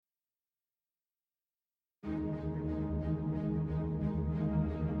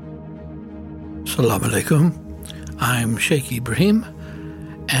Assalamu alaikum. I'm Sheikh Ibrahim,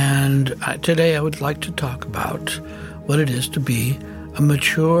 and today I would like to talk about what it is to be a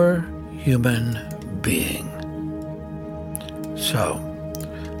mature human being. So,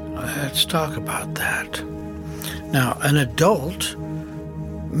 let's talk about that. Now, an adult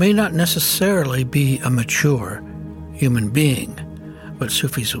may not necessarily be a mature human being, what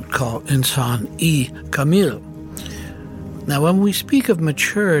Sufis would call insan-i-kamil. Now, when we speak of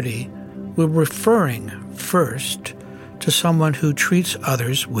maturity, we're referring first to someone who treats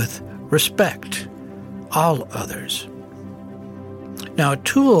others with respect, all others. Now, a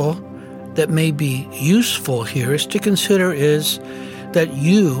tool that may be useful here is to consider is that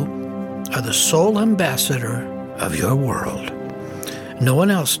you are the sole ambassador of your world. No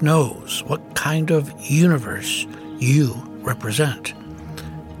one else knows what kind of universe you represent.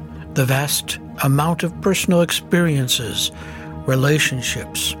 The vast amount of personal experiences,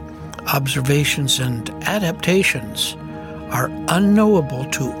 relationships, observations, and adaptations are unknowable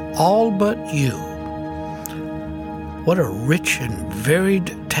to all but you. What a rich and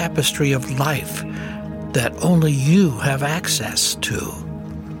varied tapestry of life that only you have access to.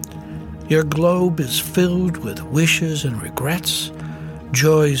 Your globe is filled with wishes and regrets,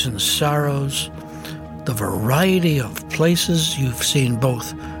 joys and sorrows, the variety of places you've seen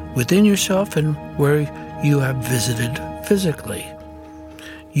both within yourself and where you have visited physically.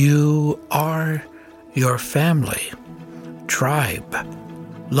 You are your family, tribe,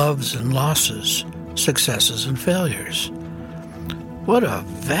 loves and losses, successes and failures. What a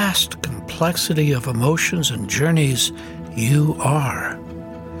vast complexity of emotions and journeys you are.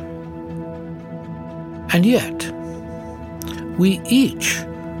 And yet, we each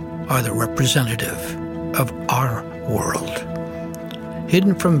are the representative of our world.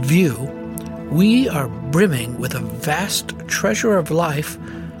 Hidden from view, we are brimming with a vast treasure of life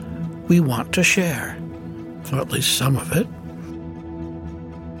we want to share, or at least some of it.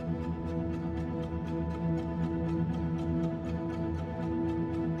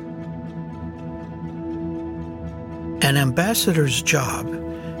 An ambassador's job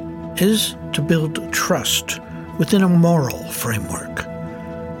is to build trust within a moral framework,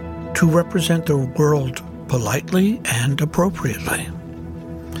 to represent the world politely and appropriately.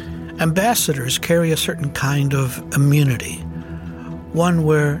 Ambassadors carry a certain kind of immunity, one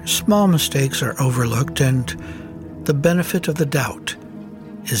where small mistakes are overlooked and the benefit of the doubt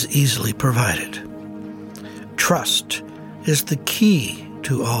is easily provided. Trust is the key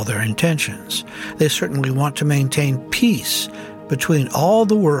to all their intentions. They certainly want to maintain peace between all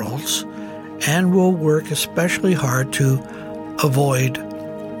the worlds and will work especially hard to avoid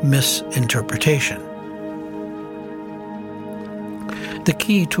misinterpretation. The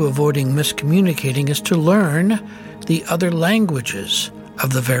key to avoiding miscommunicating is to learn the other languages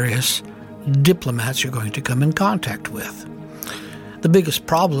of the various diplomats you're going to come in contact with. The biggest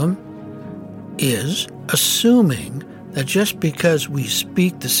problem is assuming that just because we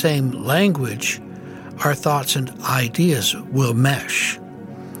speak the same language, our thoughts and ideas will mesh.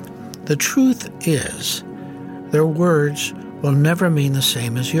 The truth is, their words will never mean the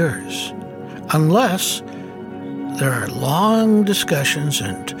same as yours, unless there are long discussions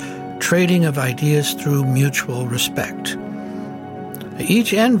and trading of ideas through mutual respect.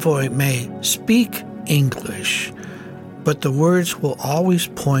 Each envoy may speak English, but the words will always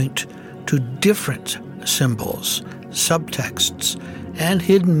point to different symbols, subtexts, and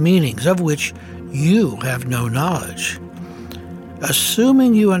hidden meanings of which you have no knowledge.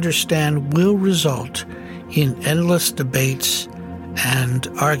 Assuming you understand will result in endless debates and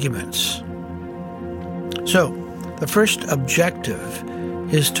arguments. So, the first objective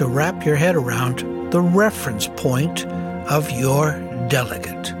is to wrap your head around the reference point of your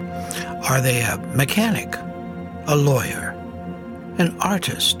delegate. Are they a mechanic, a lawyer, an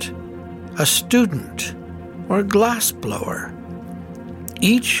artist, a student, or a glassblower?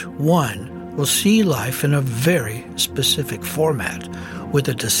 Each one will see life in a very specific format with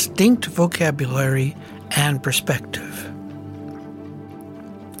a distinct vocabulary and perspective.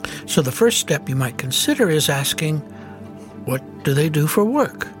 So the first step you might consider is asking, what do they do for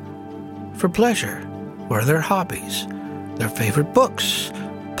work, for pleasure? What are their hobbies, their favorite books,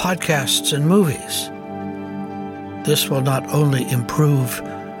 podcasts, and movies? This will not only improve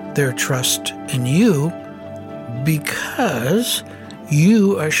their trust in you because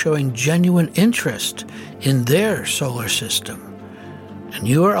you are showing genuine interest in their solar system, and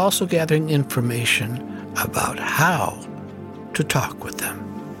you are also gathering information about how to talk with them.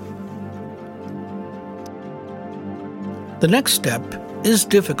 The next step is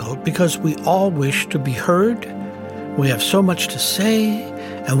difficult because we all wish to be heard, We have so much to say,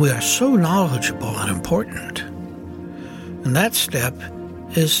 and we are so knowledgeable and important. And that step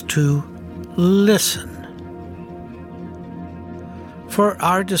is to listen. For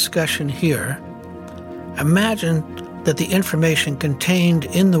our discussion here, imagine that the information contained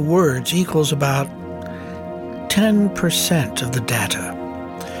in the words equals about 10% of the data.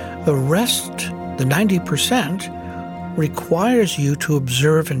 The rest, the 90%, requires you to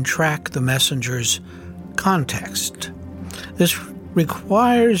observe and track the messenger's context. This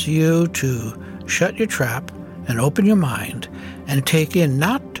requires you to shut your trap and open your mind and take in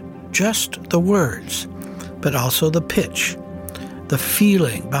not just the words, but also the pitch, the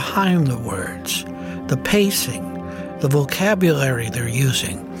feeling behind the words, the pacing, the vocabulary they're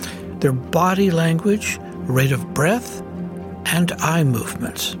using, their body language, rate of breath, and eye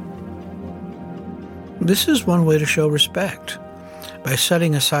movements. This is one way to show respect, by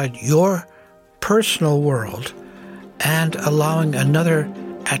setting aside your personal world and allowing another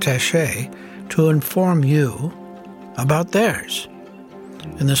attaché to inform you about theirs.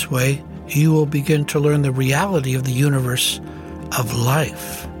 In this way, you will begin to learn the reality of the universe of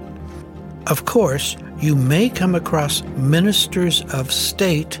life. Of course, you may come across ministers of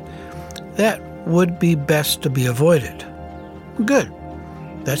state that would be best to be avoided. Good.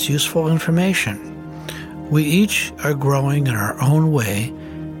 That's useful information. We each are growing in our own way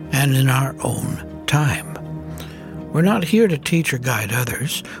and in our own time. We're not here to teach or guide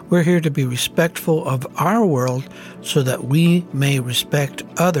others. We're here to be respectful of our world so that we may respect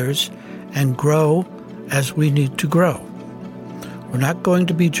others and grow as we need to grow. We're not going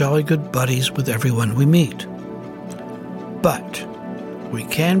to be jolly good buddies with everyone we meet. But we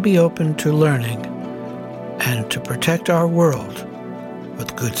can be open to learning and to protect our world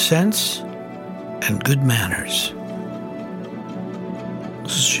with good sense and good manners.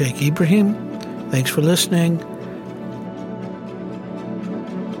 This is Sheikh Ibrahim. Thanks for listening.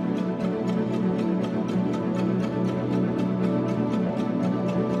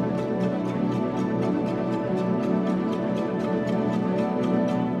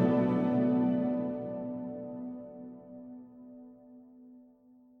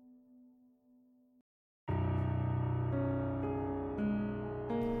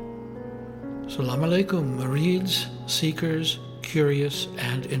 Assalamu alaikum, Marids, seekers, curious,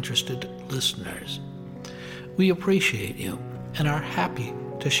 and interested listeners. We appreciate you and are happy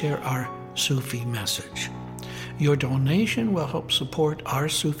to share our Sufi message. Your donation will help support our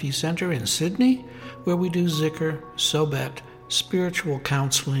Sufi Center in Sydney, where we do zikr, sohbet, spiritual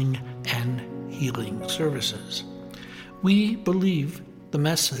counseling, and healing services. We believe the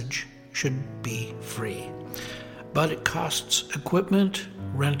message should be free, but it costs equipment,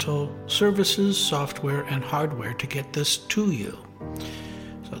 rental, services, software, and hardware to get this to you.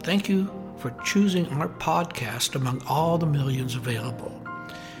 So thank you for choosing our podcast among all the millions available.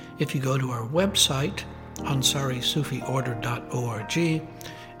 If you go to our website, AnsariSufiOrder.org,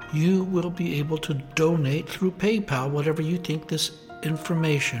 you will be able to donate through PayPal whatever you think this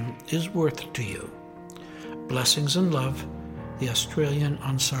information is worth to you. Blessings and love, the Australian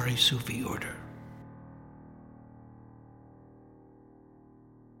Ansari Sufi Order.